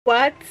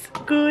What's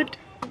good,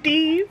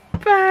 D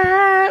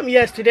fam?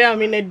 Yes, today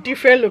I'm in a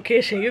different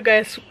location. You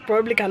guys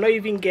probably cannot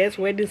even guess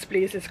where this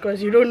place is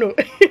because you don't know.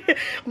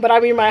 But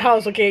I'm in my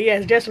house, okay?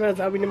 Yes, just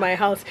as I'm in my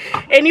house.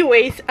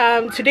 Anyways,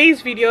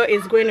 today's video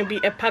is going to be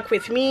a pack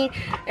with me.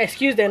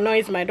 Excuse the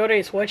noise, my daughter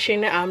is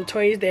watching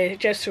toys there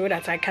just so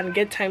that I can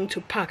get time to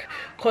pack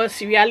because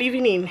we are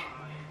living in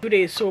 2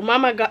 days, so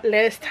mama got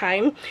less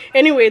time.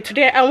 Anyway,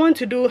 today I want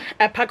to do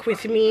a pack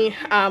with me,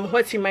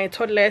 what's in my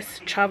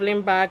toddler's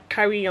traveling bag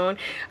carry-on.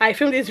 I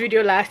filmed this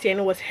video last year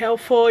and it was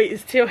helpful.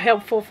 It's still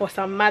helpful for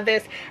some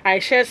mothers. I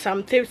shared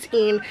some tips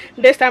in.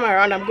 This time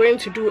around I'm going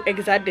to do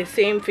exactly the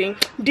same thing,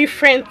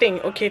 different thing,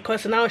 okay,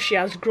 because now she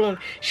has grown.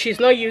 She's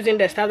not using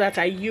the stuff that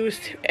I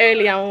used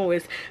earlier on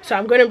with, so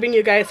I'm going to bring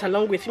you guys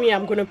along with me.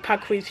 I'm going to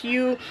pack with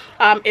you.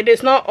 It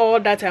is not all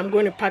that I'm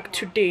going to pack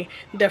today.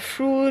 The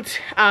fruits,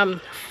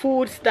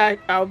 foods that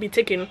I'll be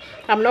taking,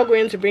 I'm not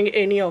going to bring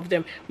any of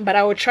them, but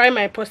I will try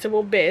my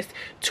possible best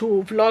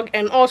to vlog,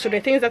 and also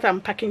the things that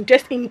I'm packing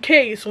just in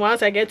case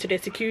once I get to the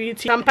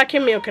security. I'm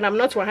packing milk and I'm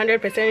not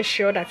 100%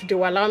 sure that they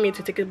will allow me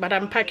to take it, but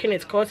I'm packing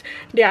it because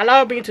they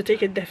allow me to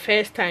take it the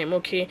first time,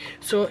 okay?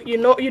 So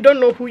you don't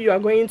know who you are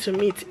going to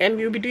meet, and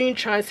we'll be doing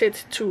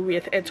transit too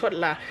with a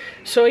toddler.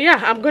 So yeah,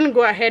 I'm going to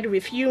go ahead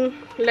with you.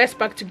 Let's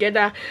pack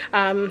together.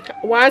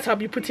 Once I'll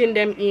be putting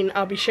them in,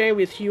 I'll be sharing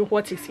with you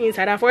what is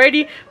inside. I've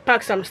already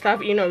packed some stuff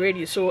in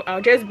already, so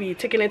I'll just be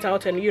taking it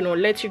out and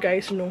let you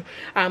guys know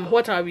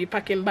what I'll be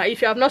packing. But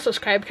if you have not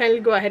subscribed,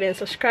 kindly go ahead and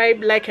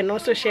subscribe, like, and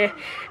also share,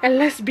 and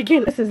let's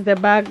begin. This is the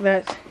bag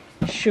that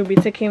she'll be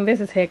taking. This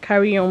is her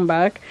carry-on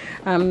bag.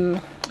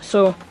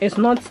 So it's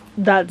not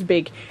that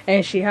big,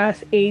 and she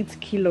has 8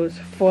 kilos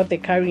for the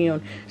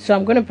carry-on. So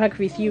I'm going to pack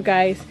with you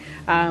guys.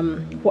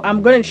 I'm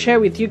going to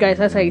share with you guys,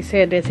 as I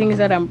said, the things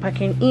that I'm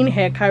packing in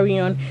her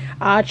carry-on.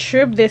 Our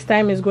trip this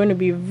time is going to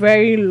be a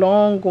very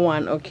long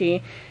one,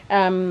 okay?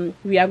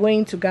 We are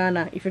going to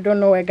Ghana. If you don't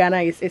know where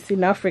Ghana is, it's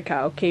in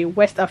Africa, okay,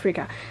 West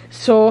Africa.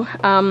 So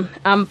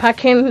I'm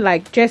packing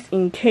like just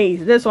in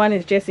case. This one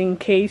is just in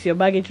case your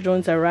baggage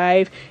don't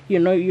arrive,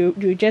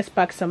 you just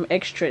pack some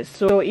extras.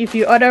 So if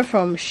you order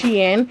from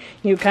Shein,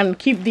 you can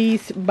keep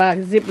these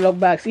bags, Ziploc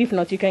bags. If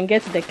not, you can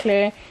get the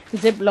clear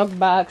Ziploc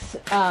bags,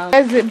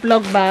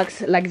 Ziploc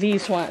bags like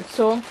these ones.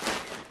 So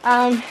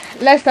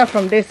let's start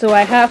from this. So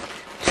I have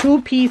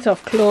 2 pieces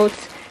of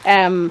clothes,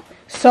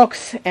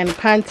 socks and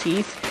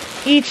panties.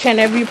 Each and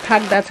every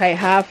pack that I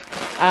have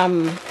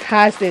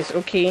has this,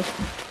 okay?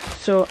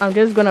 So I'm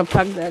just gonna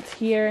pack that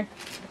here.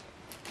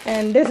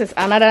 And this is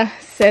another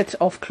set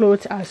of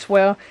clothes as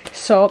well,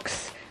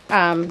 socks,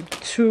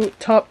 2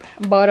 top,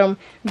 bottom,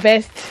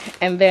 vest,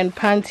 and then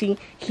panty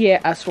here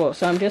as well.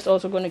 So I'm just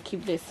also going to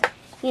keep this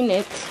in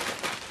it.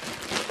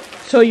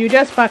 So you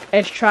just pack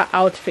extra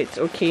outfits,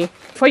 okay?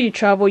 Before you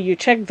travel, you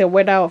check the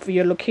weather of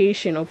your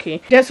location,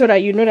 okay? Just so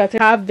that you know that you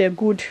have the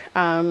good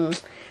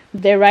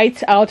the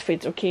right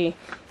outfit, okay?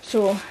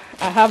 So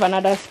I have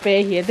another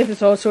spare here. This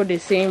is also the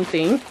same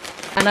thing,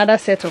 another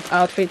set of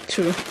outfit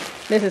too.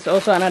 This is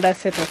also another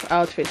set of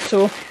outfits.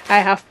 So I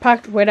have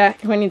packed whether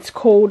when it's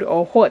cold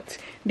or hot,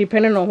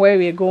 depending on where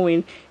we're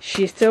going.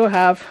 She still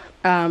have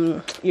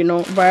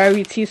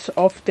varieties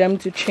of them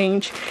to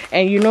change.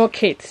 And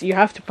kids, you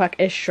have to pack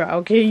extra,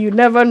 okay? You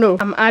never know.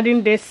 I'm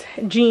adding this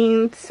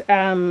jeans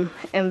and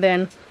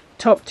then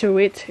top to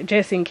it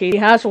just in case. It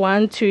has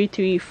 1 2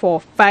 3 4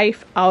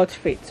 5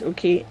 outfits,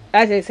 okay?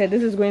 As I said,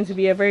 this is going to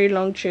be a very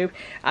long trip.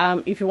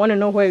 If you want to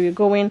know where we're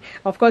going,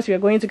 of course we're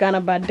going to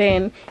Ghana, but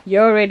then you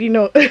already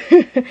know.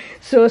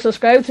 So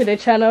subscribe to the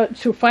channel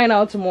to find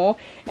out more.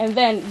 And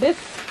then this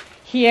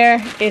here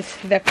is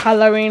the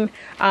coloring,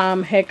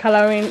 her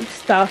coloring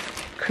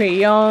stuff,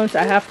 crayons.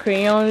 I have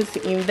crayons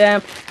in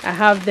them. I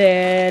have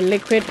the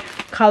liquid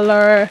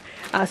color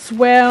as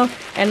well,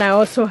 and I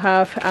also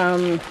have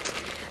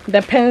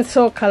the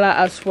pencil color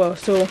as well.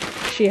 So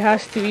she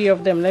has 3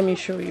 of them. Let me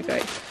show you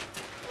guys.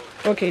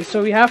 Okay,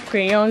 so we have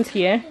crayons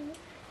here.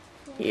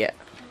 Yeah,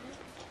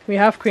 we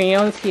have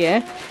crayons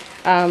here.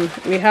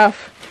 We have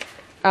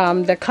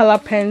the color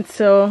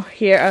pencil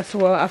here as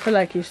well. I feel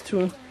like it's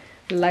too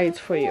light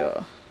for you.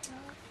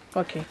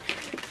 Okay,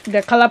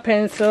 the color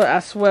pencil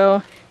as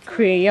well,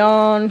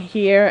 crayon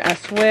here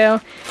as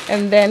well,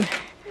 and then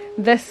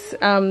this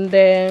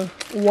the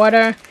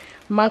water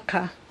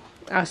marker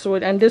as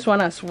well, and this one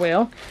as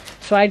well.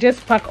 So I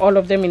just pack all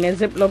of them in a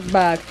Ziploc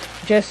bag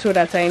just so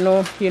that I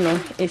know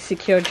it's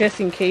secure, just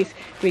in case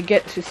we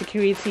get to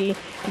security,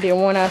 they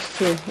want us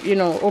to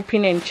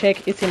open and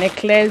check. It's in a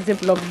clear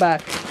Ziploc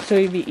bag, so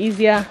it'll be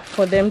easier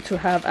for them to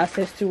have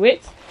access to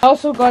it. I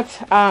also got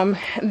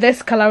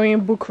this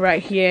coloring book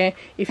right here.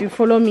 If you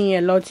follow me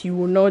a lot, you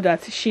will know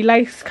that she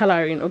likes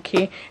coloring,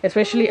 okay,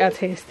 especially at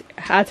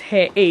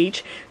her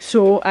age.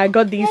 So I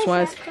got these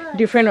ones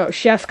different.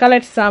 She has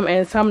colored some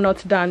and some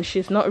not done.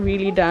 She's not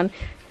really done.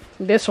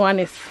 This one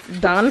is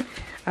done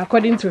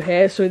according to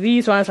her, so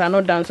these ones are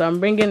not done. So I'm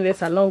bringing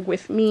this along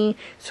with me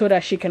so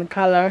that she can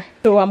color.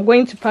 So I'm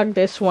going to pack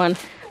this one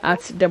at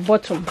the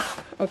bottom,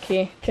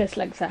 okay, just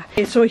like that.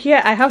 Okay, so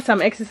here I have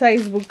some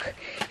exercise book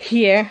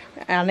here.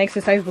 an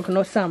exercise book,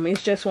 not some,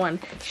 it's just one.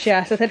 She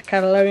has started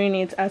coloring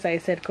it, as I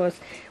said, because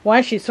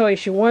once she saw it,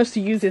 she wants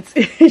to use it.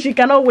 She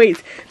cannot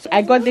wait. So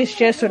I got this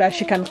just so that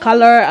she can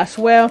color as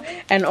well.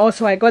 And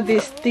also I got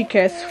these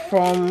stickers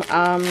from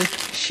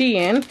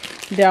Shein.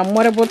 There are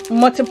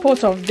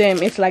multiples of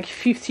them. It's like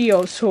 50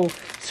 or so.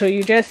 So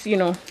you just, you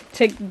know,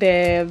 take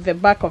the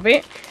back of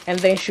it, and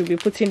then she'll be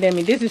putting them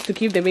in. This is to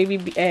keep the baby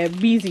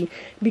busy,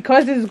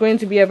 because this is going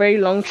to be a very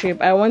long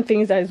trip. I want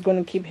things that is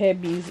going to keep her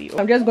busy.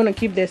 I'm just going to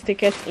keep the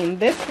stickers in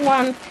this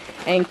one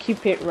and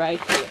keep it right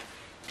here.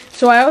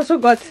 So I also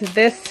got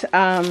this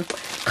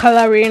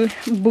coloring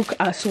book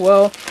as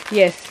well.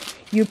 Yes,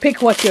 you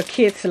pick what your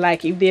kids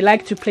like. If they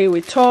like to play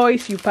with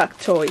toys, you pack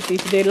toys.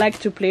 If they like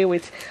to play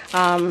with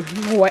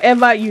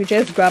whatever, you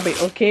just grab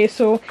it. Okay,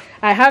 so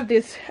I have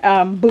this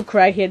book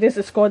right here. This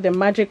is called the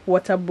Magic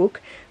Water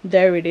Book.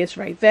 There it is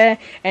right there,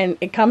 and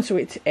it comes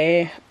with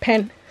a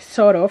pen,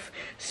 sort of.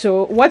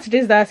 So what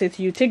this does is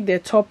you take the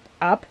top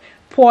up,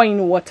 pour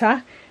in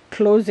water,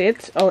 close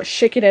it or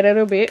shake it a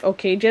little bit,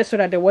 okay, just so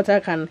that the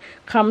water can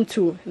come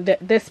to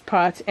this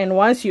part. And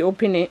once you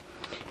open it,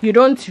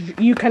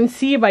 you can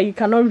see, but you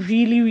cannot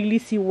really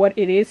see what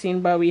it is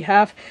in. But we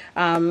have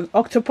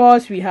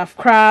octopus, we have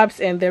crabs,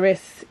 and the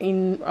rest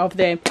of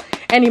the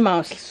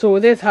animals. So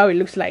this is how it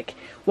looks like.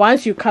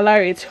 Once you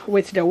color it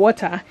with the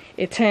water,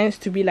 it tends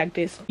to be like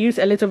this. Use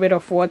a little bit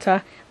of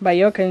water, but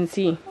you can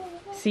see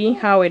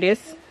how it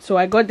is. So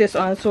I got this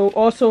one, so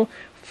also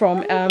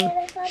from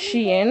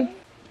Shein.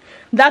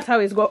 That's how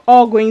it's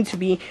all going to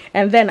be.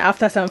 And then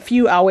after some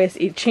few hours,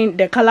 it changed,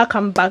 the color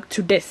come back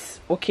to this.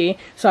 Okay,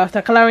 so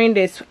after coloring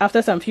this,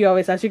 after some few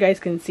hours, as you guys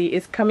can see,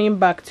 it's coming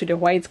back to the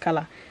white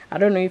color. I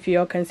don't know if you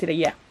all can see that.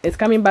 Yeah, it's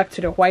coming back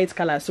to the white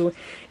color, so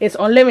it's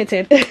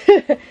unlimited.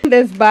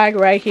 This bag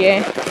right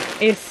here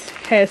is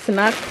her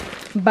snack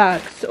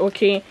bags,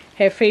 okay,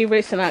 her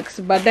favorite snacks.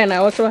 But then I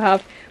also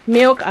have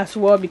milk as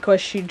well,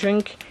 because she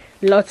drink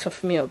lots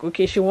of milk.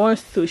 Okay, she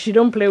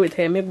don't play with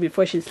her milk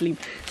before she sleep.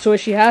 So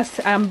she has,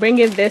 I'm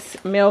bringing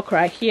this milk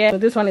right here. So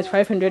this one is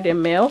 500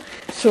 ml.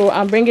 So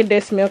I'm bringing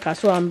this milk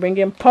as well. I'm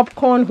bringing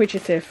popcorn, which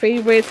is her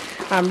favorite.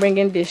 I'm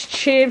bringing these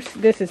chips.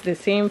 This is the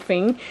same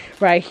thing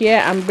right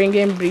here. I'm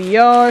bringing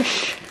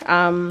brioche.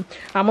 I'm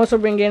also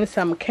bringing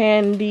some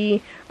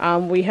candy.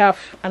 We have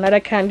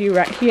another candy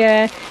right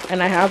here,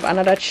 and I have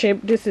another chip.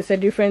 This is a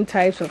different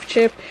types of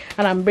chip,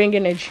 and I'm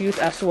bringing a juice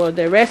as well.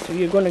 The rest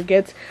you're gonna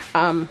get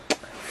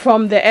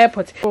from the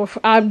airport. So,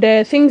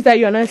 the things that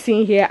you're not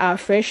seeing here are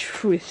fresh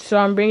fruits. So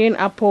I'm bringing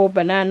apple,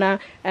 banana,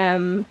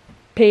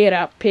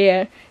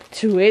 pear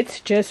to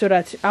it, just so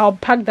that I'll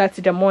pack that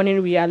the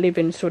morning we are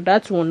leaving, so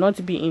that will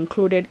not be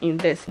included in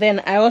this.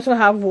 Then I also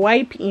have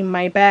wipe in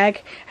my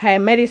bag. Her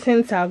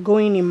medicines are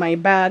going in my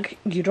bag.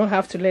 You don't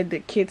have to let the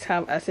kids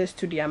have access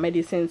to their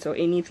medicines or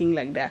anything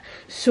like that.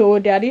 So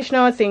the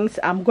additional things,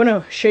 I'm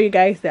gonna show you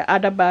guys the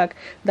other bag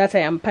that I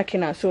am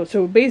packing as well.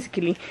 So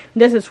basically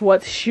this is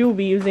what she'll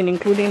be using,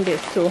 including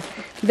this. So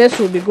this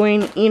will be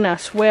going in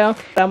as well.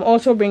 I'm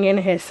also bringing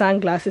her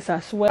sunglasses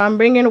as well. I'm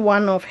bringing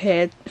one of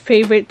her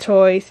favorite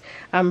toys.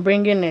 I'm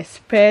bringing a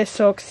spare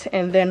socks,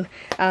 and then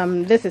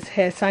this is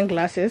her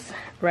sunglasses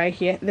right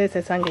here. This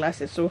is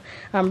sunglasses, so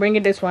I'm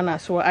bringing this one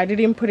as well. I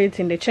didn't put it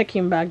in the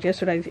check-in bag just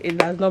so that it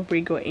does not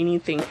break or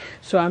anything.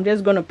 So I'm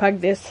just going to pack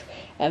this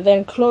and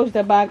then close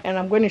the bag, and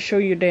I'm going to show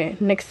you the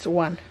next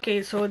one.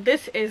 Okay, so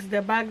this is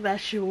the bag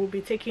that she will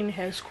be taking,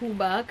 her school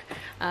bag.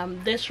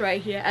 This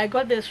right here, I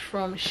got this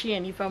from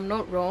Shein if I'm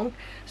not wrong.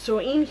 So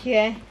in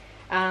here,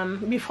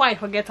 before I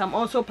forget, I'm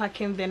also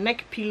packing the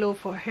neck pillow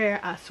for her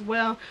as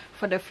well,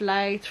 for the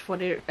flight, for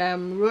the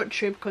road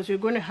trip, because we're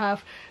going to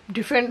have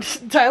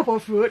different type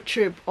of road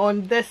trip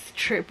on this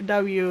trip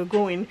that we're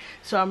going.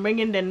 So I'm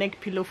bringing the neck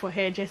pillow for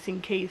her just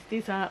in case.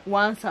 These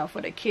ones are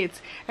for the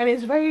kids, and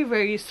it's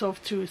very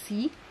soft to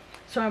see.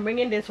 So I'm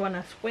bringing this one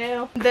as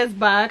well. This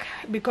bag,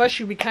 because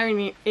she'll be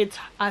carrying it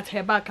at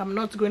her back, I'm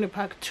not going to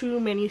pack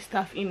too many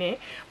stuff in it.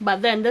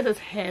 But then this is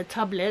her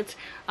tablet.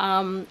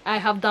 I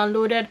have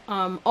downloaded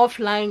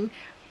offline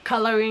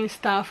coloring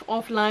stuff,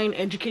 offline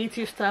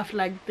educative stuff,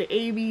 like the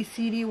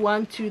ABCD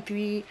 1 2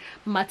 3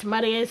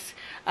 mathematics.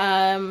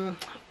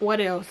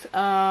 What else?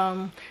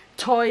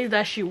 Toys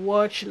that she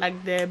watched,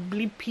 like the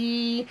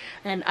Blippi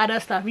and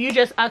other stuff. You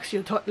just ask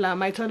your toddler.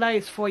 My toddler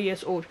is 4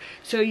 years old,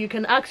 so you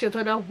can ask your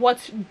toddler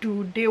what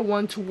do they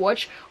want to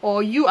watch,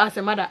 or you as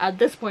a mother at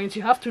this point,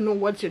 you have to know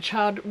what your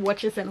child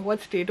watches and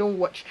what they don't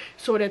watch.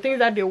 So the things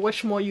that they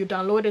watch more, you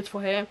download it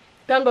for her.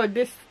 Thank God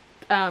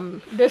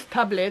this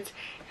tablet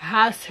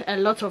has a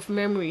lot of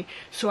memory,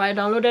 so I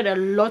downloaded a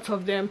lot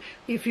of them.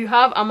 If you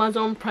have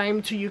Amazon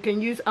Prime too, you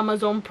can use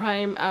Amazon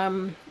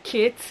Prime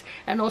kits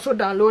and also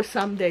download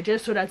some there,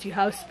 just so that you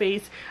have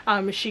space.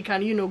 She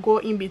can, you know, go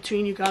in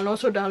between. You can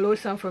also download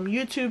some from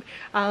YouTube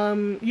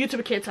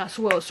kits as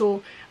well.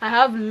 So I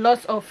have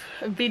lots of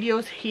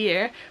videos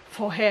here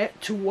for her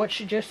to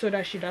watch, just so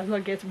that she does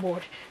not get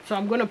bored. So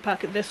I'm gonna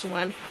pack this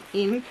one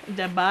in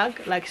the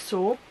bag like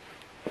so,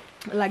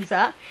 like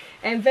that.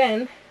 And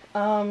then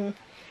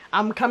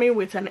I'm coming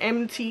with an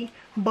empty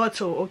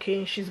bottle.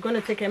 Okay, she's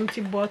gonna take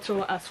empty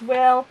bottle as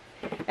well.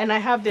 And I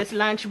have this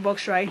lunch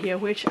box right here,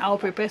 which I'll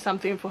prepare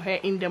something for her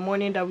in the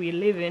morning that we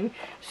live in.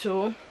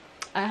 So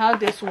I have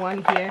this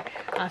one here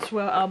as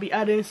well. I'll be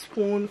adding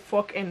spoon,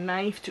 fork and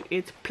knife to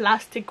it,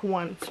 plastic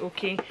ones,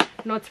 okay,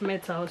 not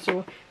metal.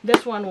 So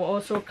this one will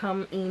also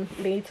come in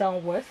later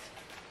onwards.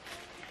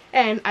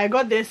 And I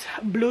got this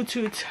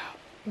Bluetooth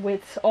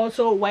with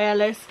also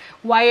wireless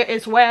wire.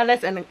 It's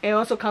wireless and it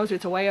also comes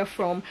with a wire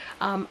from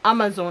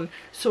Amazon.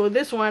 So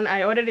this one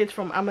I ordered it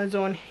from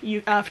Amazon.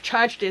 I've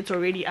charged it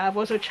already. I've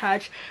also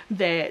charged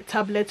the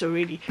tablet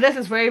already. This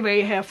is very,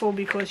 very helpful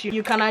because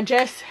you can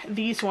adjust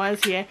these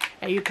ones here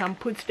and you can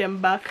put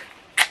them back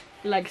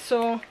like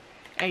so.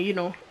 And you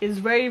know, it's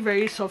very,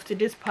 very soft,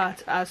 this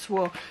part as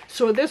well.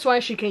 So this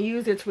one she can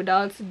use it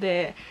without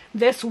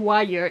this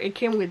wire. It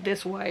came with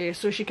this wire,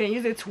 so she can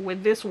use it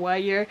with this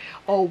wire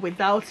or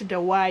without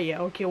the wire.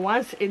 Okay,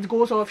 once it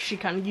goes off she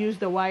can use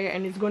the wire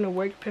and it's going to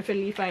work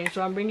perfectly fine.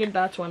 So I'm bringing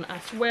that one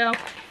as well.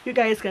 You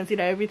guys can see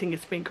that everything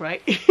is pink,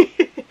 right?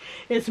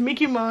 It's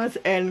Mickey Mouse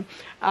and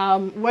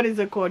what is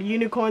it called,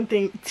 unicorn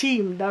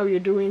theme that we're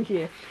doing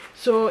here.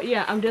 So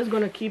yeah, I'm just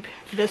going to keep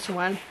this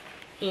one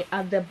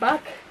at the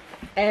back.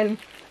 And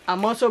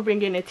I'm also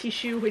bringing a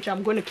tissue which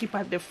I'm going to keep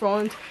at the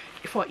front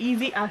for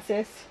easy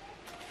access.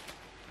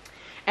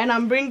 And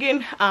I'm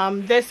bringing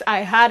this. I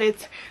had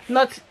it,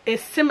 not a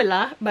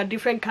similar but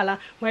different color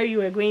where you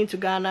were going to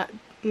Ghana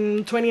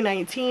in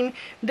 2019.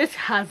 This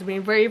has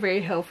been very,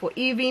 very helpful.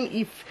 Even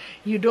if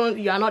you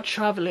are not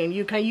traveling,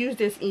 you can use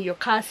this in your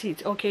car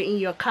seat, okay, in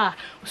your car.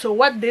 So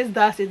what this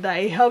does is that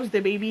it helps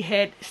the baby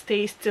head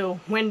stay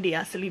still when they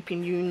are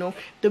sleeping. You know,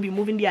 they'll be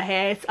moving their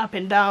heads up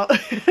and down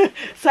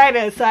side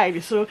and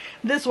side. So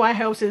this one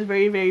helps us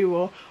very, very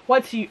well.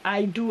 What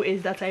I do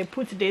is that I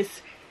put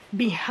this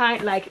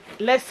behind, like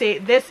let's say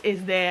this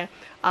is the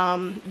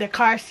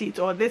car seat,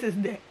 or this is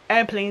the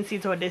airplane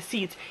seat or the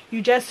seat.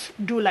 You just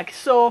do like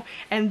so,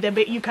 and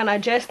you can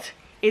adjust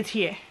it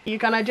here. You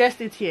can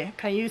adjust it here.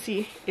 Can you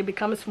see it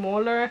becomes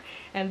smaller?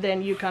 And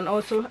then you can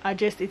also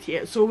adjust it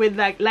here. So with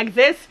like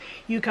this,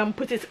 you can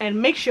put it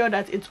and make sure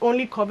that it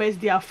only covers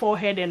their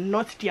forehead and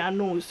not their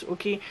nose.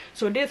 Okay,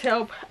 so this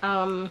help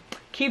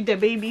keep the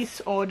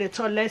baby's or the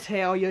toddler's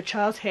hair or your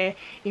child's hair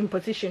in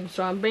position.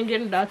 So I'm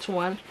bringing that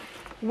one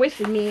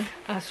with me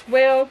as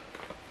well.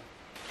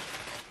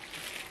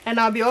 And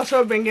I'll be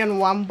also bringing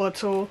one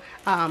bottle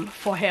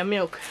for her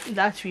milk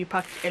that we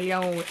packed earlier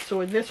on with.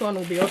 So this one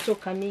will be also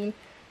coming.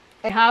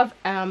 I have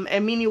a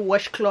mini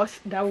washcloth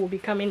that will be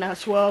coming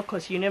as well,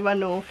 because you never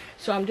know.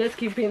 So I'm just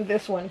keeping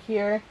this one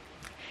here.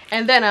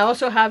 And then I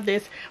also have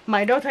this.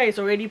 My daughter is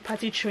already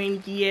potty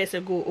trained years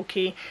ago,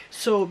 okay,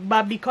 so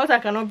but because I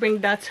cannot bring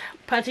that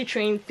potty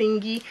train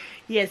thingy,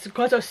 yes,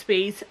 because of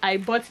space, I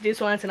bought these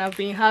ones and I've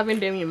been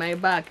having them in my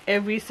bag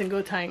every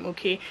single time.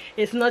 Okay,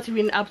 it's not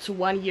even up to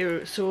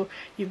 €1. So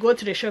you go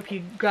to the shop,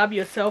 you grab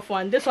yourself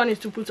one. This one is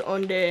to put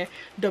on the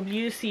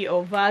WC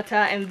or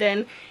Vata, and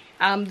then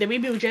the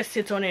baby will just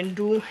sit on and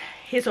do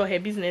his or her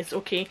business,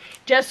 okay,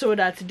 just so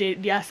that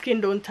their skin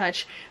don't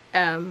touch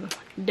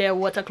the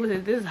water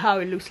closet. This is how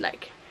it looks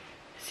like.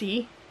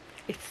 See,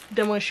 it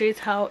demonstrates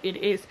how it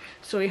is.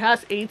 So it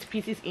has 8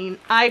 pieces in.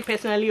 I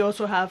personally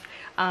also have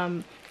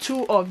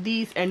 2 of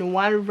these and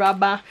 1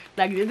 rubber.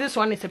 Like this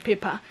one is a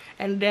paper,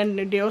 and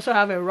then they also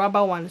have a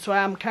rubber one. So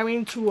I'm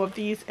carrying 2 of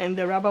these and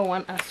the rubber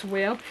one as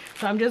well.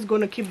 So I'm just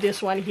going to keep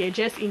this one here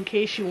just in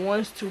case she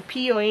wants to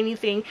pee or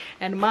anything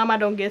and mama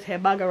don't get her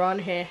bag around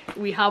her.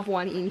 We have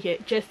one in here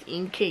just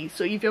in case.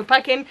 So if you're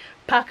packing,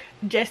 pack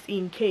just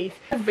in case.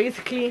 That's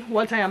basically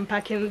what I am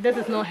packing. This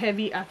is not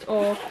heavy at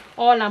all.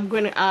 All I'm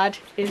going to add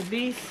is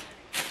this,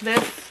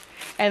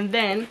 and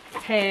then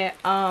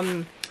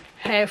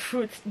her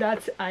fruits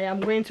that I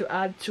am going to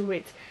add to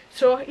it.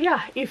 So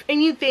yeah, if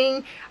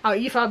anything,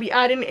 if I'll be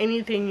adding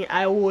anything,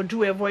 I will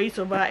do a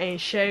voiceover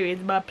and share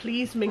it. But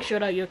please make sure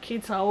that your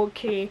kids are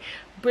okay.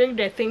 Bring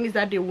the things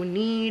that they will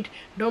need.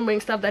 Don't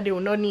bring stuff that they will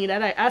not need.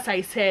 And as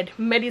I said,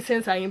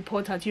 medicines are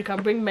important. You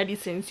can bring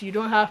medicines. You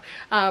don't have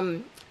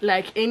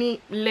like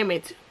any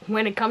limit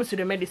when it comes to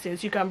the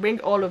medicines. You can bring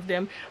all of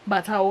them,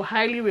 but I will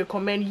highly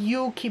recommend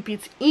you keep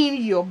it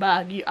in your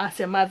bag. You as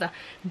a mother,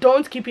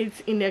 don't keep it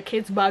in their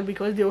kids bag,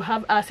 because they will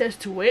have access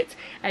to it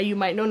and you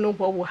might not know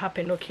what will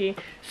happen. Okay,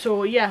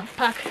 so yeah,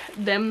 pack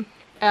them.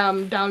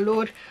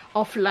 Download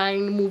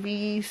offline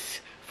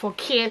movies for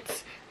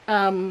kids.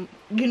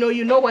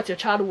 You know what your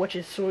child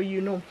watches, so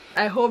you know.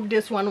 I hope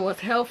this one was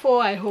helpful.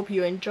 I hope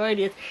you enjoyed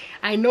it.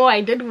 I know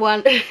I did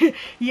one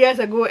years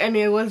ago and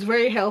it was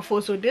very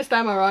helpful. So this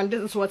time around,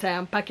 this is what I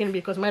am packing,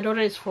 because my daughter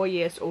is 4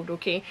 years old.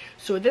 Okay,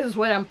 so this is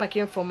what I'm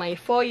packing for my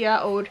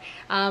 4-year-old.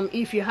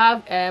 If you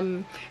have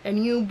a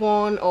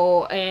newborn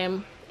or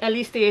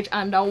early stage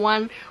under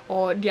 1,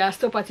 or they are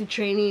still potty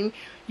training,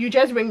 you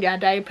just bring their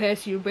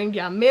diapers, you bring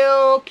their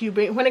milk,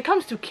 when it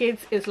comes to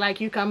kids, it's like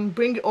you can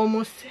bring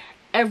almost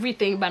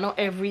everything, but not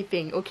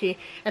everything, okay,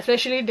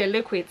 especially the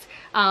liquids.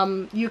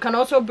 You can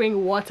also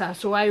bring water.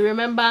 So I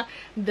remember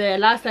the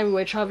last time we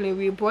were traveling,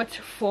 we brought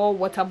 4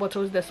 water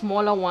bottles, the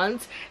smaller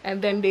ones,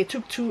 and then they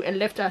took 2 and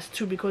left us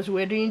 2 because we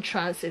were doing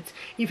transit.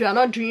 If you are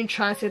not doing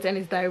transit and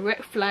it's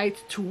direct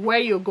flight to where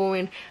you're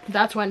going,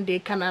 that's when they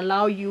can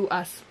allow you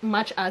as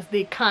much as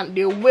they can.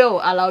 They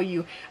will allow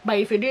you. But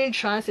if you're doing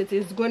transit,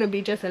 it's going to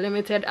be just a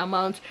limited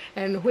amount,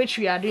 and which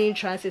we are doing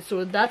transit.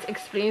 So that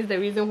explains the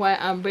reason why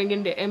I'm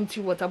bringing the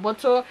empty water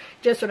bottle,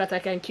 just so that I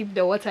can keep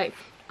the water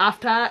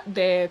after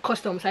the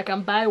customs. I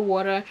can buy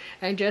water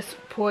and just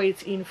pour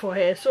it in for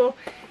her. So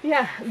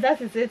yeah, that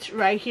is it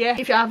right here.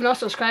 If you have not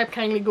subscribed,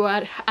 kindly go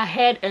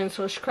ahead and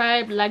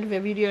subscribe, like the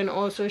video, and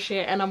also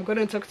share. And I'm going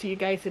to talk to you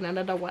guys in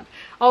another one.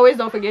 Always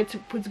don't forget to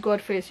put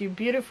God first. You're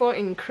beautiful,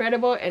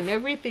 incredible, and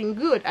everything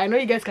good. I know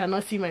you guys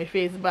cannot see my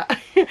face, but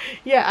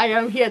yeah, I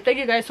am here. Thank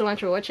you guys so much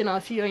for watching. I'll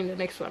see you in the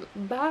next one.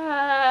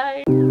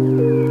 Bye.